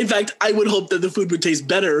 in fact, I would hope that the food would taste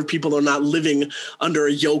better if people are not living under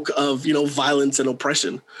a yoke of, violence and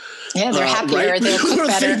oppression. Yeah, they're happier. Right? They'll cook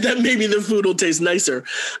better. Think that maybe the food will taste nicer.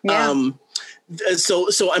 Yeah.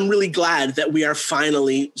 So I'm really glad that we are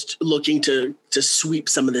finally looking to sweep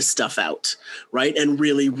some of this stuff out, right? And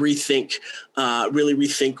really rethink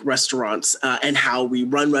restaurants and how we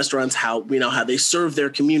run restaurants, how they serve their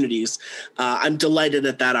communities. I'm delighted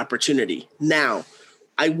at that opportunity. Now,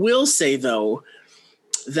 I will say though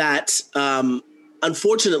that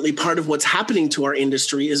unfortunately, part of what's happening to our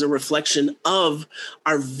industry is a reflection of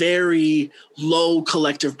our very low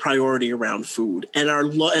collective priority around food and our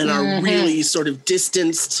really sort of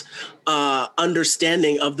distanced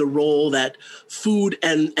understanding of the role that food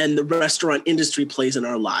and the restaurant industry plays in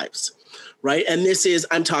our lives. Right. And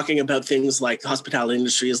I'm talking about things like the hospitality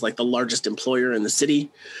industry is like the largest employer in the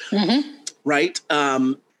city. Right.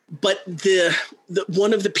 But the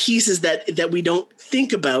one of the pieces that we don't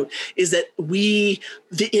think about is that the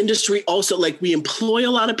industry also, like, we employ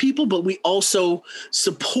a lot of people, but we also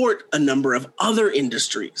support a number of other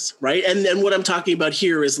industries, right? And then what I'm talking about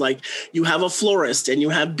here is, like, you have a florist and you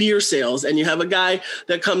have beer sales and you have a guy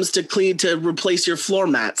that comes to replace your floor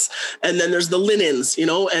mats. And then there's the linens,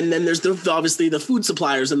 and then there's obviously the food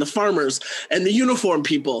suppliers and the farmers and the uniform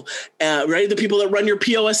people, right? The people that run your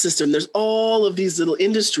POS system. There's all of these little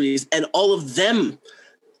industries, and all of them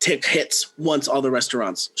take hits once all the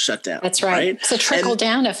restaurants shut down. That's right. It's a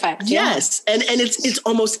trickle-down effect. Yes. And it's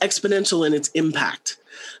almost exponential in its impact.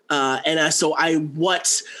 The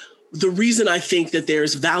reason I think that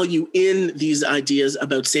there's value in these ideas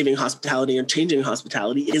about saving hospitality and changing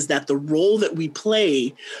hospitality is that the role that we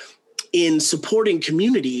play in supporting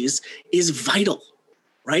communities is vital.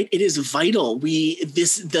 Right? It is vital.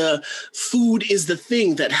 The food is the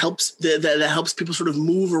thing that helps that helps people sort of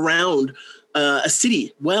move around a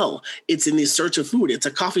city. Well, it's in the search of food. It's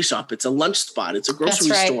a coffee shop. It's a lunch spot. It's a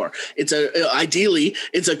grocery store. It's ideally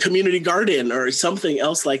it's a community garden or something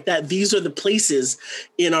else like that. These are the places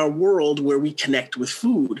in our world where we connect with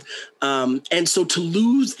food. And so to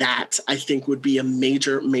lose that, I think, would be a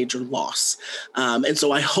major, major loss. And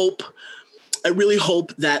so I really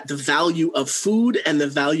hope that the value of food and the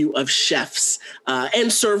value of chefs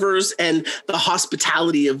and servers and the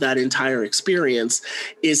hospitality of that entire experience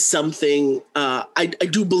is something, I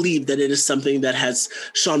do believe that it is something that has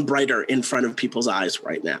shone brighter in front of people's eyes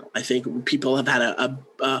right now. I think people have had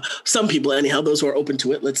some people anyhow, those who are open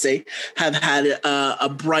to it, let's say, have had a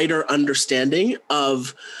brighter understanding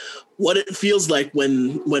of what it feels like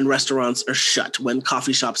when restaurants are shut, when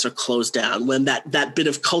coffee shops are closed down, when that bit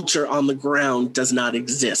of culture on the ground does not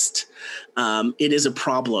exist. It is a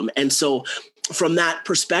problem. And so from that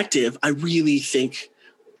perspective, I really think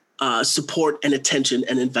support and attention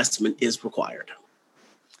and investment is required.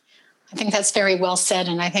 I think that's very well said.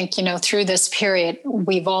 And I think, through this period,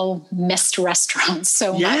 we've all missed restaurants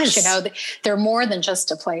so much. They're more than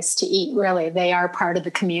just a place to eat, really. They are part of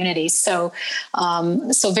the community. So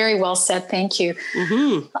very well said. Thank you.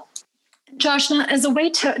 Joshna, as a way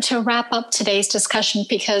to wrap up today's discussion,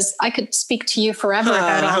 because I could speak to you forever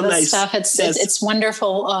about all this stuff. It's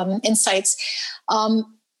wonderful insights.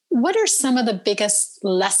 What are some of the biggest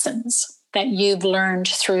lessons that you've learned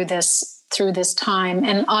through this time?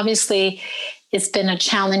 And obviously it's been a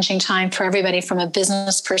challenging time for everybody from a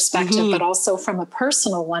business perspective, but also from a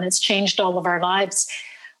personal one. It's changed all of our lives.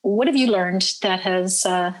 what have you learned that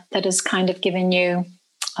has kind of given you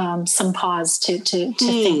some pause to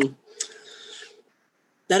think?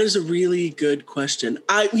 That is a really good question.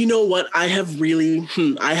 You know what? I have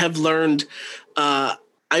learned,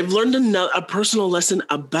 I've learned a personal lesson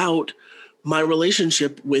about my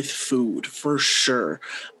relationship with food, for sure.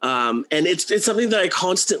 And it's something that I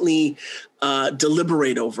constantly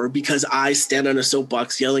deliberate over, because I stand on a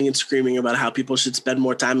soapbox yelling and screaming about how people should spend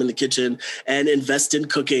more time in the kitchen and invest in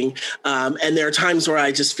cooking. And there are times where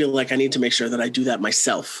I just feel like I need to make sure that I do that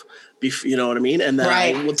myself. You know what I mean? And that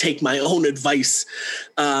I will take my own advice.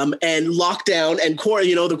 And lockdown and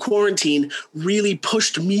the quarantine really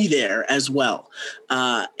pushed me there as well.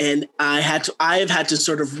 And I have had to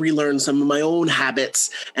sort of relearn some of my own habits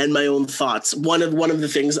and my own thoughts. One of the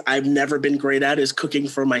things I've never been great at is cooking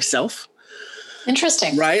for myself.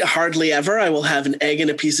 Interesting. Right? Hardly ever. I will have an egg and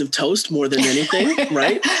a piece of toast more than anything.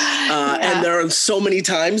 Right? And there are so many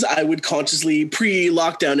times I would consciously,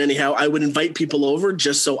 pre-lockdown anyhow, I would invite people over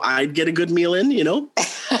just so I'd get a good meal in, It was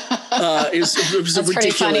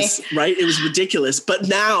ridiculous, right? It was ridiculous. But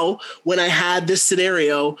now when I had this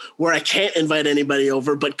scenario where I can't invite anybody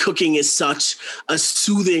over, but cooking is such a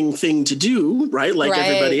soothing thing to do, right? Like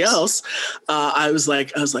everybody else, I was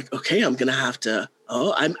like, okay, I'm going to have to,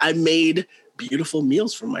 I made beautiful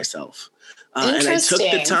meals for myself. And I took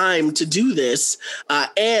the time to do this.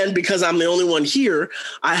 And because I'm the only one here,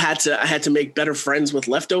 I had to make better friends with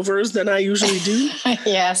leftovers than I usually do.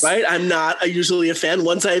 Yes. Right. I'm not usually a fan.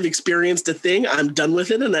 Once I've experienced a thing, I'm done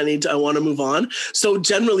with it and I want to move on. So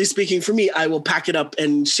generally speaking, for me, I will pack it up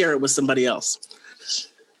and share it with somebody else.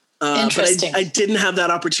 But I didn't have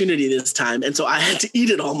that opportunity this time. And so I had to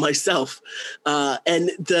eat it all myself.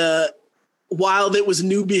 While it was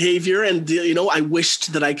new behavior and, I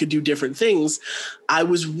wished that I could do different things, I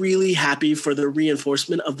was really happy for the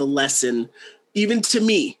reinforcement of the lesson, even to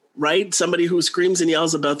me, right? Somebody who screams and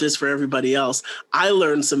yells about this for everybody else. I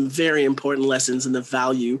learned some very important lessons in the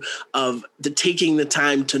value of taking the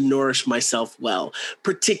time to nourish myself well,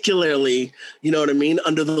 particularly,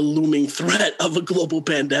 under the looming threat of a global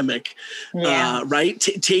pandemic, right?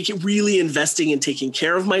 Really investing in taking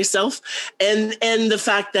care of myself and the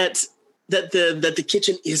fact that the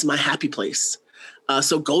kitchen is my happy place.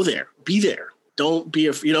 So go there, be there. Don't be,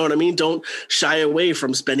 Don't shy away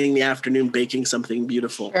from spending the afternoon baking something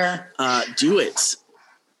beautiful. Sure. Do it.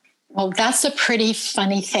 Well, that's a pretty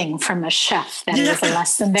funny thing from a chef. That is a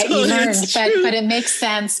lesson that you learned, but it makes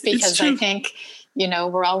sense because I think,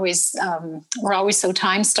 we're always so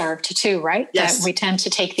time starved too, right? Yes. That we tend to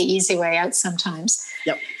take the easy way out sometimes.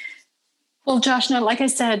 Yep. Well, Joshna, like I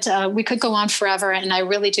said, we could go on forever, and I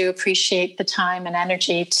really do appreciate the time and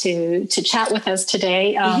energy to chat with us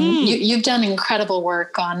today. You've done incredible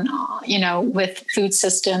work on, with food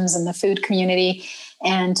systems and the food community,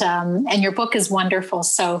 and your book is wonderful.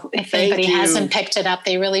 So if anybody hasn't picked it up,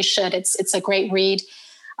 they really should. It's a great read.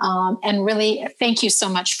 And really, thank you so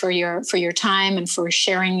much for your time and for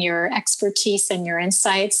sharing your expertise and your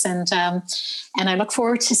insights. And I look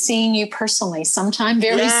forward to seeing you personally sometime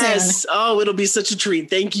very soon. Oh, it'll be such a treat.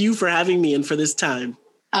 Thank you for having me and for this time.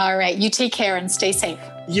 All right. You take care and stay safe.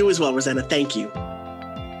 You as well, Rosanna. Thank you.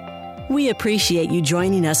 We appreciate you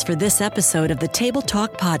joining us for this episode of the Table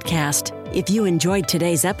Talk Podcast. If you enjoyed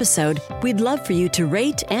today's episode, we'd love for you to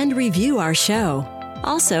rate and review our show.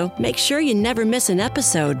 Also, make sure you never miss an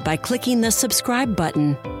episode by clicking the subscribe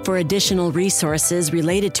button. For additional resources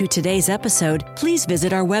related to today's episode, please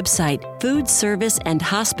visit our website,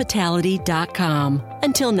 foodserviceandhospitality.com.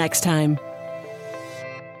 Until next time.